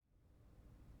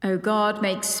O God,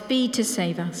 make speed to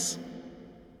save us.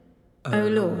 O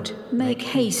Lord, make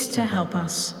haste to help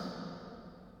us.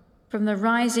 From the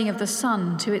rising of the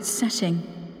sun to its setting,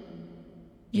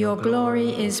 your glory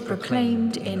is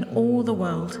proclaimed in all the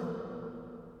world.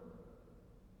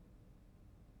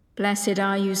 Blessed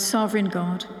are you, sovereign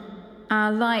God,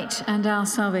 our light and our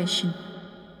salvation.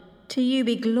 To you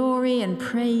be glory and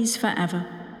praise forever.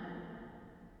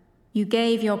 You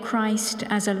gave your Christ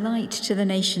as a light to the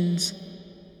nations,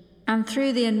 and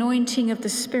through the anointing of the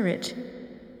Spirit,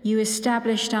 you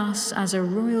established us as a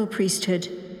royal priesthood.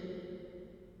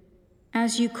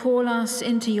 As you call us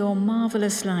into your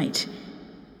marvelous light,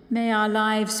 may our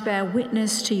lives bear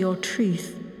witness to your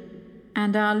truth,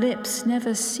 and our lips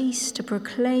never cease to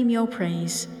proclaim your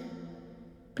praise.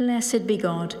 Blessed be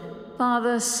God,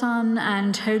 Father, Son,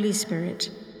 and Holy Spirit.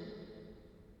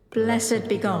 Blessed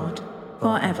be God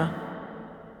forever.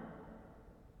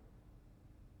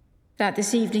 That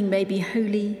this evening may be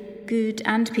holy, good,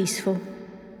 and peaceful,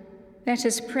 let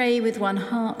us pray with one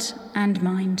heart and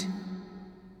mind.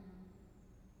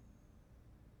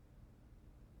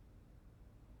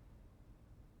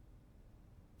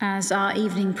 As our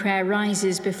evening prayer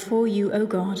rises before you, O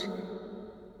God,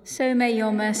 so may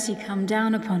your mercy come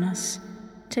down upon us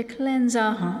to cleanse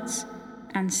our hearts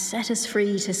and set us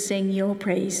free to sing your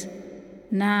praise,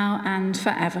 now and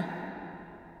forever.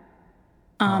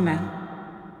 Amen.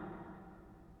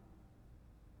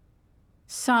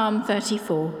 Psalm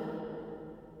 34.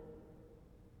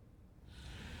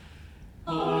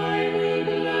 I will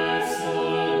bless the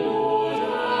Lord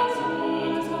at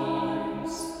all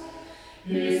times.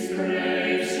 His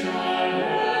praise shall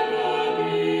ever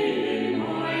be in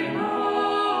my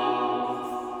mouth.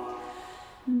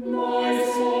 My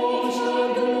soul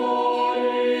shall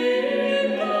glory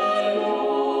in the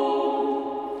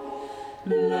Lord.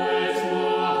 Let the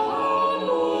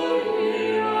humble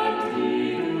hear and be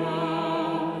glad.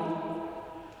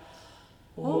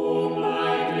 Oh,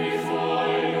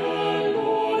 magnify the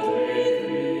Lord with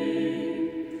me.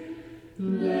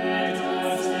 Let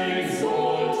us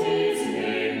exalt his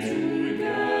name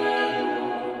together.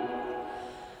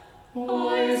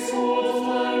 I sought the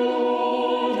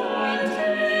Lord, and he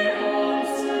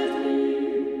answered me,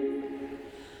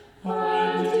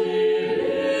 and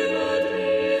delivered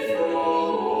me from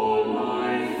all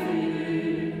my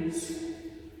fears.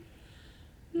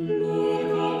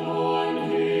 Look upon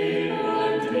him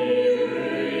and be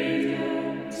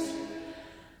radiant,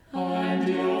 and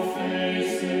your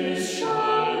faces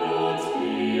shall not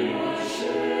be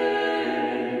ashamed.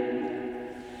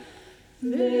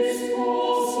 This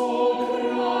also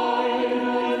cried,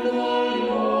 and the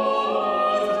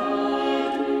Lord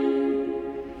heard me,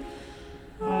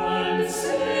 and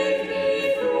saved me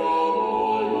from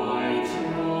all my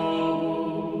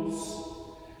troubles.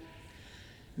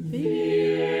 The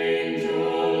angel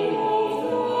of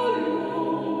the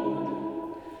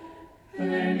Lord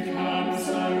encamps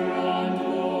around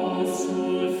those who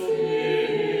fear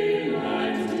him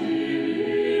and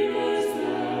delivers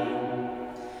them.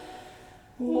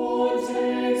 Oh,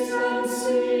 taste and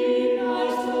see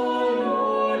that the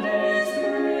Lord is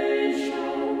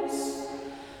gracious.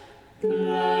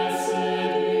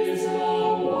 Blessed is the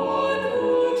one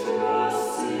who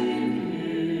trusts in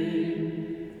him.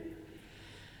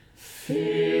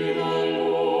 Fear the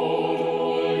Lord,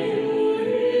 all you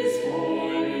his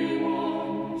holy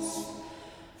ones,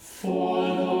 for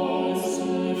those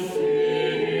who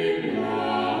fear him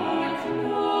lack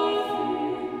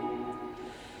nothing.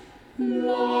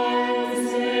 Lions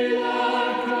may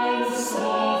lack and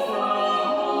suffer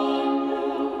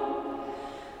hunger,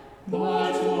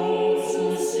 but those who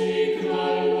seek the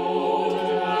Lord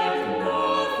lack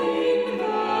nothing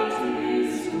that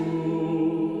is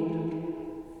good.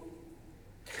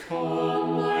 Come,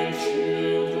 my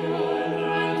children,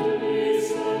 and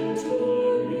listen to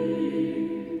me.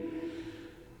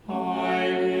 I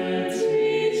will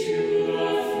teach you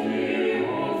the fear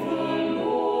of the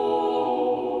Lord.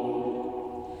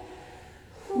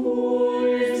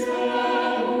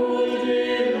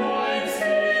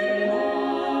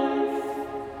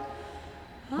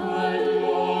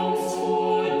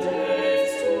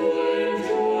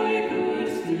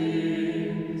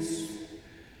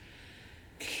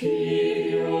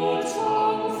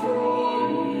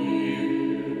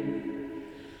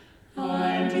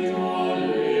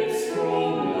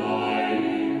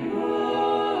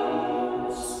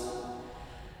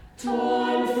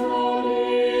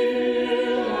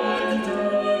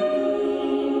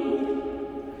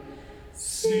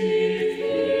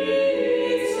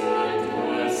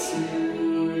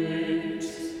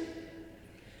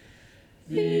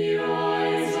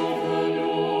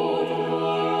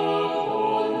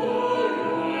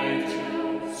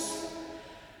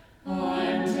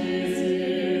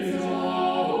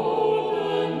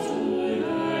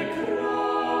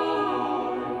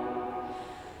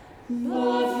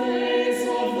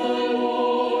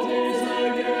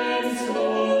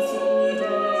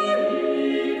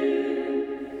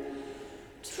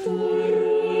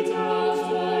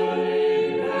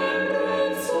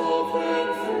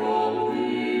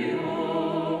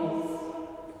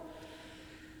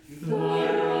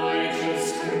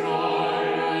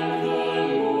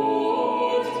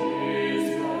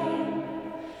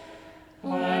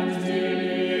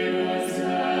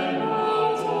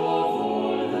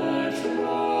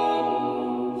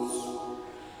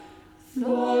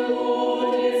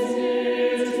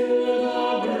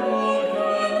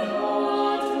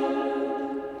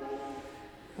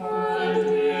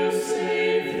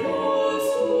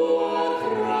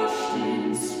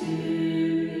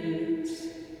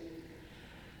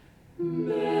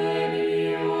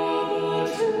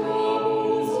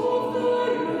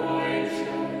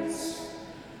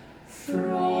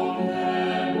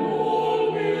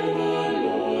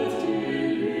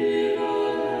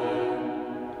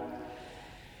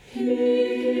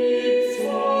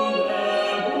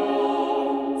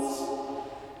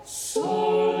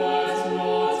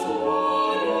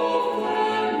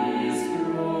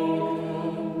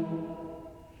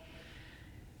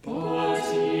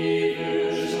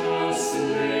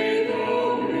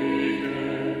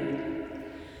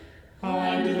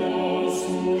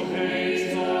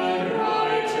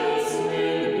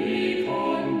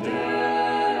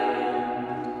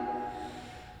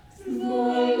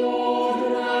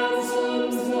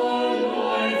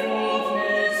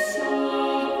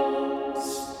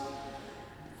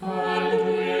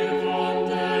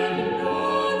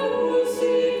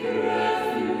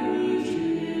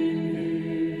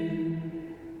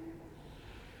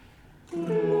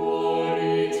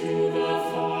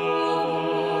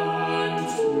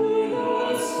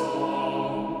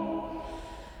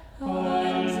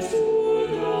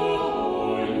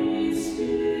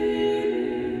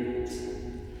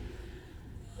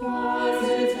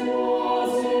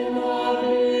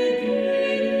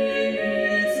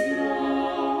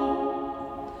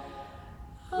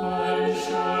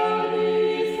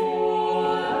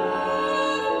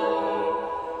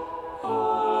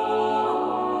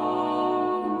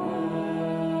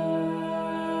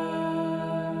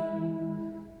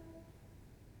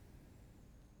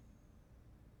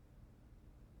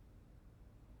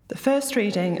 first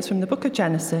reading is from the book of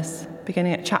Genesis,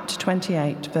 beginning at chapter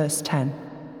 28, verse 10.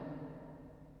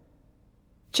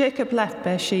 Jacob left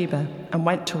Beersheba and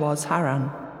went towards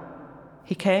Haran.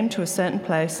 He came to a certain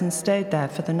place and stayed there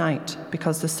for the night,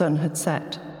 because the sun had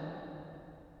set.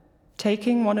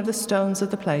 Taking one of the stones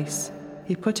of the place,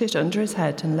 he put it under his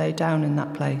head and lay down in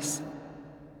that place.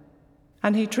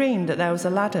 And he dreamed that there was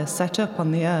a ladder set up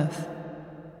on the earth,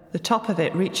 the top of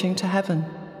it reaching to heaven,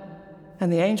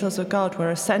 and the angels of God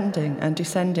were ascending and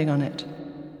descending on it.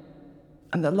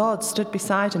 And the Lord stood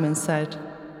beside him and said,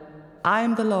 I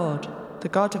am the Lord, the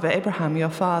God of Abraham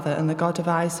your father and the God of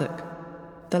Isaac.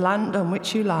 The land on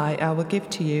which you lie I will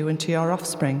give to you and to your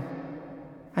offspring,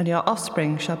 and your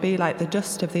offspring shall be like the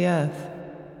dust of the earth,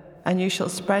 and you shall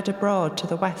spread abroad to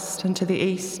the west and to the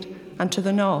east and to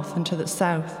the north and to the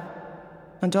south,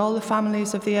 and all the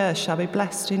families of the earth shall be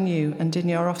blessed in you and in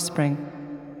your offspring.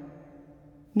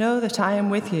 Know that I am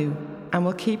with you and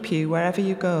will keep you wherever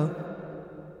you go,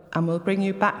 and will bring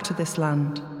you back to this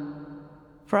land,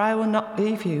 for I will not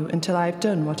leave you until I have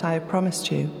done what I have promised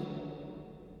you.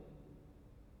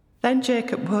 Then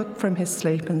Jacob woke from his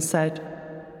sleep and said,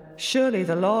 Surely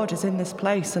the Lord is in this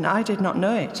place, and I did not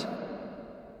know it.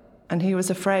 And he was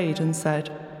afraid and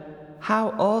said,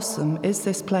 How awesome is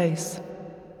this place!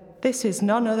 This is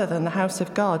none other than the house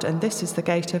of God, and this is the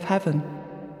gate of heaven.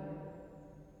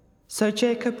 So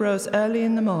Jacob rose early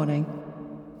in the morning,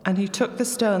 and he took the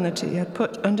stone that he had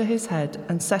put under his head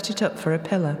and set it up for a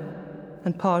pillar,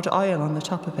 and poured oil on the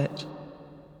top of it.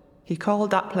 He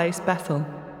called that place Bethel,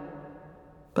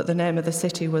 but the name of the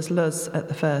city was Luz at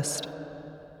the first.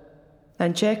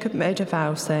 Then Jacob made a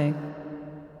vow, saying,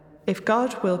 If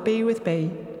God will be with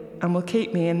me, and will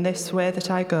keep me in this way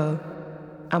that I go,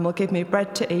 and will give me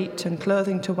bread to eat and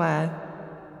clothing to wear,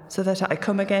 so that I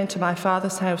come again to my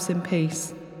father's house in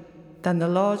peace, then the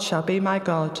Lord shall be my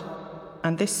God,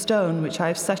 and this stone which I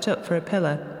have set up for a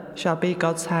pillar shall be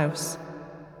God's house.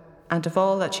 And of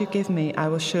all that you give me, I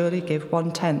will surely give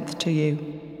 1/10 to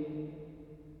you.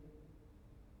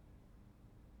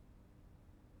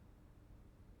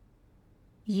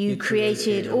 You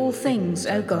created all things,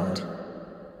 O God,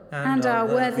 and are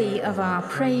worthy of our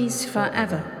praise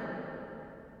forever.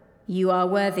 You are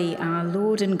worthy, our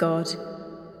Lord and God,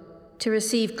 to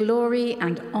receive glory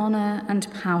and honor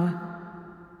and power.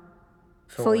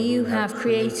 For you have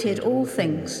created all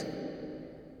things,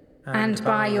 and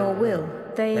by your will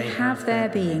they have their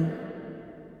being.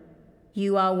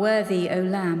 You are worthy, O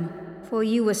Lamb, for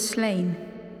you were slain.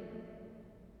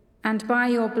 And by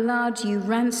your blood you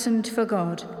ransomed for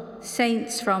God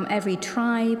saints from every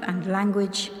tribe and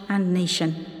language and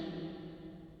nation.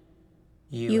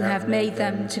 You have made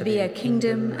them to be a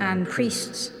kingdom and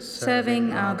priests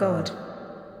serving our God.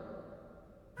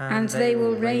 And they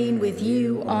will reign with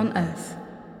you on earth.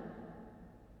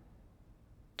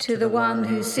 To the one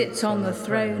who sits on the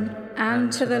throne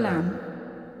and to the Lamb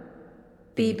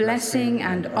be blessing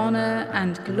and honor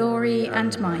and glory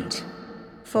and might,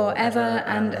 forever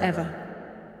and ever.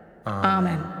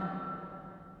 Amen.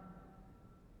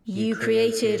 You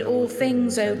created all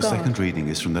things, O God. The second reading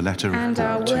is from the letter of and Paul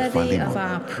are to worthy Philemon, of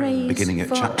our praise beginning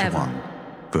at chapter forever.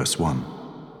 1, verse 1.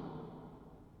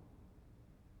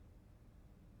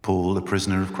 Paul, a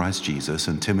prisoner of Christ Jesus,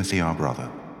 and Timothy, our brother,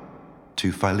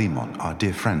 to Philemon, our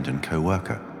dear friend and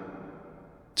co-worker,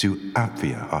 to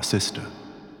Apphia, our sister,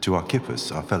 to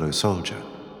Archippus, our fellow soldier,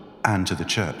 and to the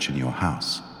church in your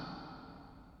house.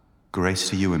 Grace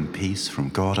to you and peace from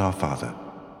God our Father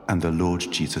and the Lord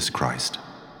Jesus Christ.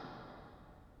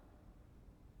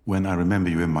 When I remember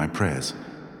you in my prayers,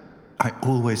 I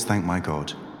always thank my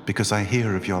God because I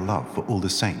hear of your love for all the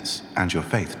saints and your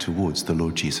faith towards the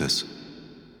Lord Jesus.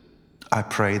 I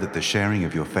pray that the sharing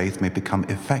of your faith may become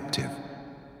effective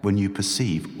when you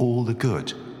perceive all the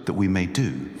good that we may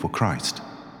do for Christ.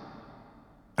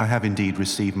 I have indeed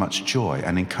received much joy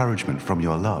and encouragement from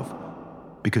your love,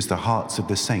 because the hearts of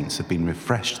the saints have been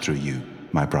refreshed through you,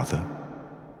 my brother.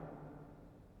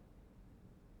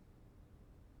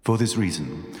 For this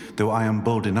reason, though I am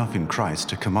bold enough in Christ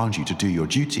to command you to do your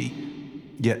duty,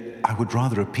 yet I would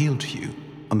rather appeal to you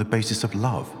on the basis of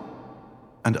love.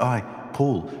 And I,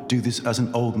 Paul, do this as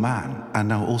an old man, and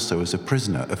now also as a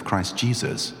prisoner of Christ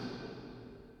Jesus.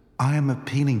 I am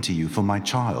appealing to you for my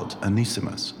child,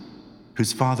 Onesimus,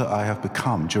 whose father I have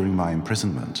become during my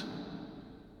imprisonment.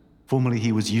 Formerly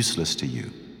he was useless to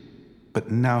you,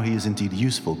 but now he is indeed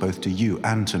useful both to you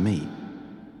and to me.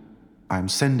 I am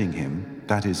sending him,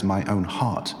 that is, my own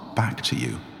heart, back to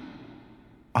you.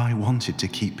 I wanted to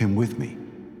keep him with me,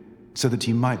 so that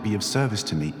he might be of service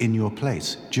to me in your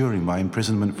place during my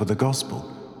imprisonment for the gospel.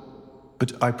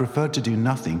 But I preferred to do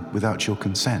nothing without your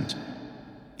consent,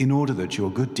 in order that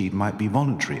your good deed might be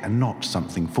voluntary and not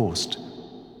something forced.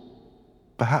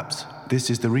 Perhaps this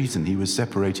is the reason he was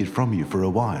separated from you for a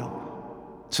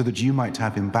while, so that you might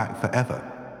have him back forever,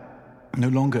 no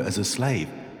longer as a slave,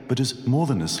 but as more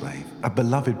than a slave, a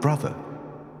beloved brother,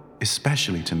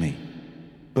 especially to me,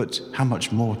 but how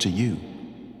much more to you,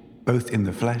 both in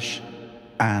the flesh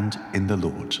and in the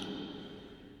Lord.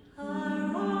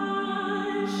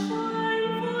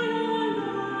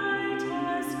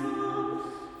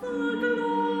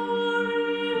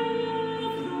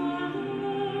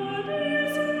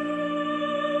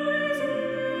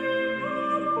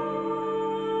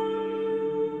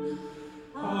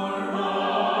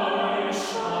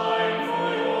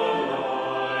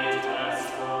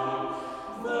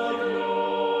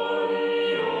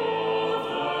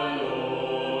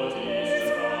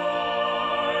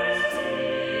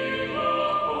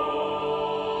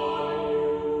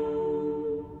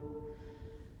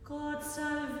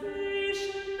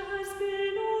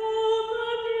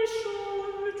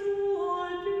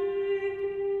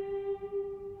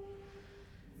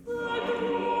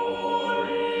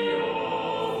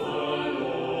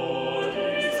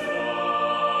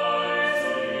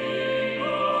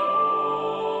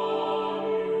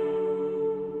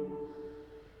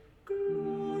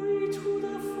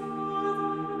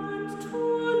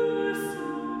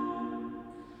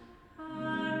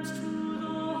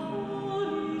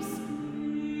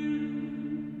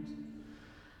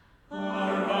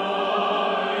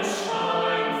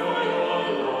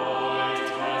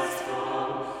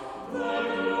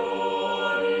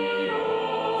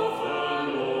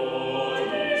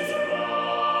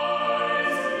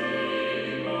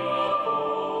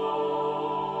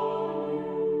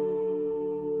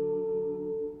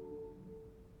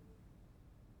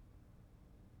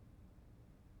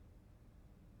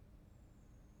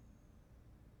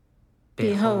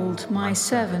 Behold my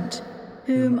servant,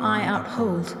 whom I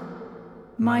uphold,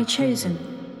 my chosen,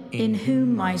 in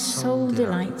whom my soul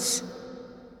delights,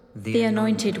 the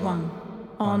Anointed One,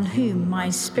 on whom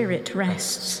my spirit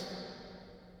rests.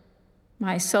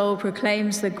 My soul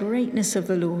proclaims the greatness of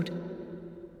the Lord.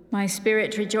 My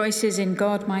spirit rejoices in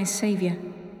God my Saviour.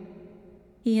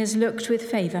 He has looked with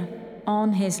favour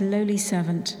on his lowly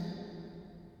servant.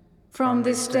 From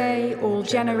this day all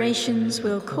generations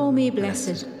will call me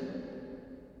blessed.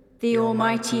 The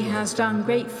Almighty has done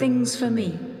great things for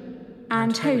me,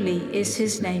 and holy is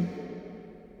his name.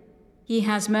 He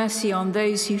has mercy on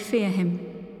those who fear him,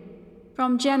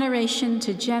 from generation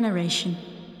to generation.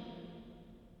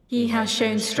 He has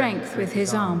shown strength with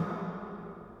his arm,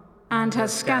 and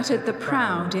has scattered the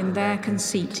proud in their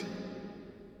conceit,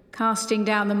 casting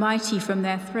down the mighty from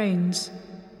their thrones,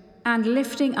 and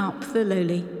lifting up the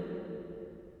lowly.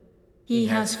 He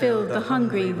has filled the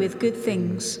hungry with good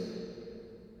things,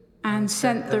 and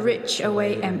sent the rich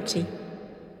away empty.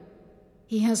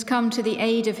 He has come to the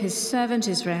aid of his servant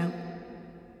Israel,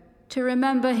 to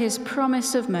remember his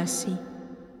promise of mercy,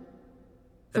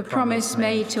 the promise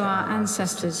made to our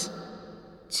ancestors,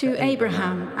 to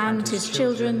Abraham and his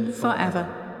children forever.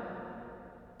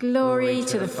 Glory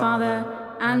to the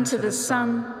Father, and to the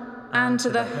Son, and to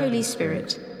the Holy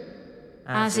Spirit,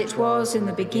 as it was in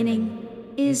the beginning,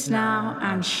 is now,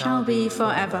 and shall be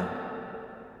forever.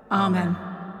 Amen.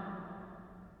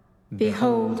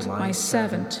 Behold my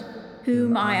servant,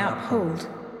 whom I uphold,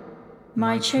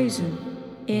 my chosen,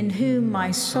 in whom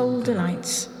my soul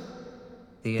delights,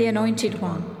 the Anointed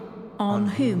One, on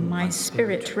whom my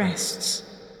spirit rests.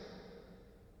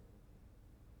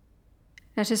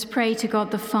 Let us pray to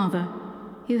God the Father,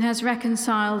 who has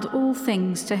reconciled all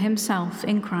things to himself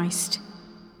in Christ,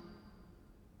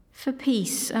 for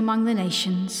peace among the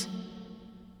nations,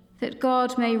 that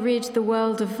God may rid the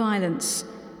world of violence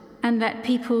and let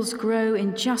peoples grow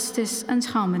in justice and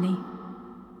harmony.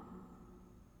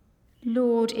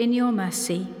 Lord, in your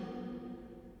mercy,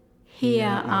 hear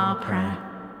our prayer.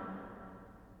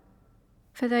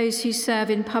 For those who serve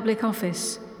in public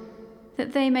office,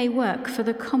 that they may work for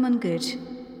the common good.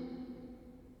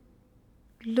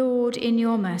 Lord, in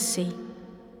your mercy,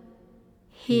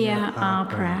 hear our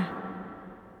prayer.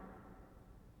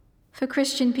 For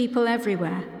Christian people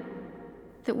everywhere,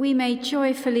 that we may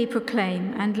joyfully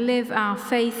proclaim and live our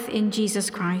faith in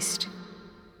Jesus Christ.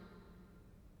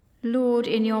 Lord,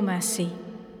 in your mercy,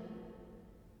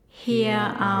 hear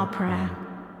our prayer.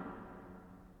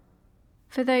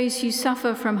 For those who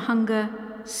suffer from hunger,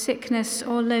 sickness,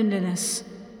 or loneliness,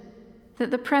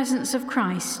 that the presence of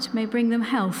Christ may bring them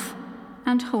health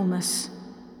and wholeness.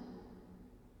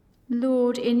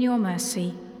 Lord, in your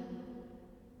mercy,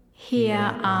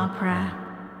 hear our prayer.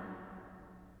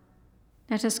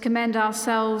 Let us commend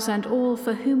ourselves and all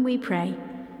for whom we pray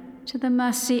to the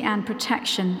mercy and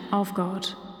protection of God.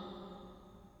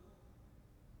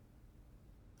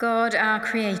 God, our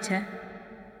Creator,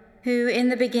 who in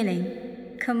the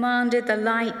beginning commanded the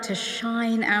light to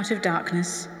shine out of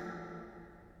darkness,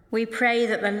 we pray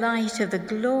that the light of the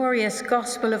glorious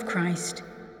gospel of Christ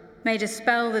may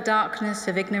dispel the darkness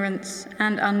of ignorance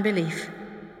and unbelief.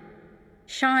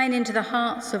 Shine into the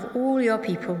hearts of all your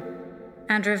people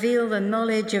and reveal the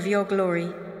knowledge of your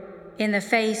glory in the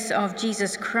face of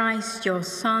Jesus Christ, your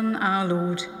Son, our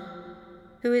Lord,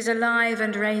 who is alive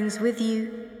and reigns with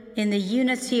you in the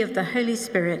unity of the Holy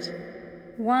Spirit,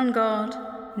 one God,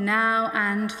 now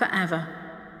and forever.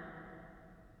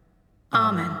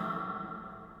 Amen.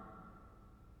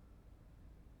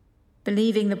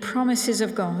 Believing the promises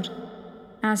of God,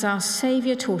 as our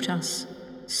Saviour taught us,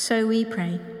 so we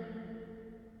pray.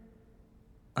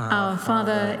 Our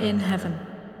Father in heaven,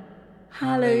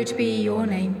 hallowed be your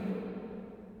name.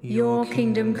 Your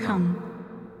kingdom come,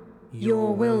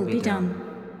 your will be done,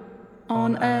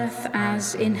 on earth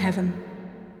as in heaven.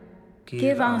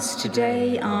 Give us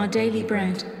today our daily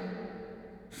bread.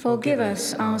 Forgive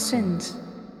us our sins,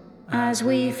 as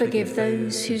we forgive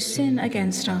those who sin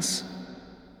against us.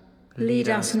 Lead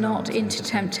us not into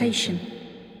temptation,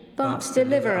 but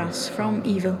deliver us from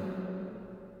evil.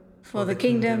 For the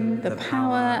kingdom, the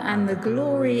power, and the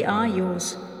glory are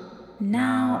yours,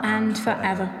 now and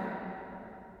forever.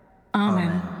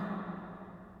 Amen.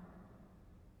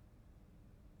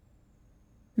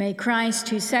 May Christ,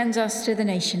 who sends us to the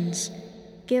nations,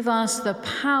 give us the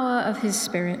power of his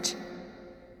Spirit.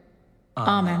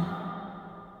 Amen.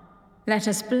 Let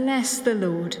us bless the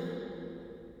Lord.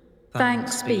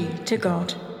 Thanks be to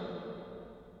God.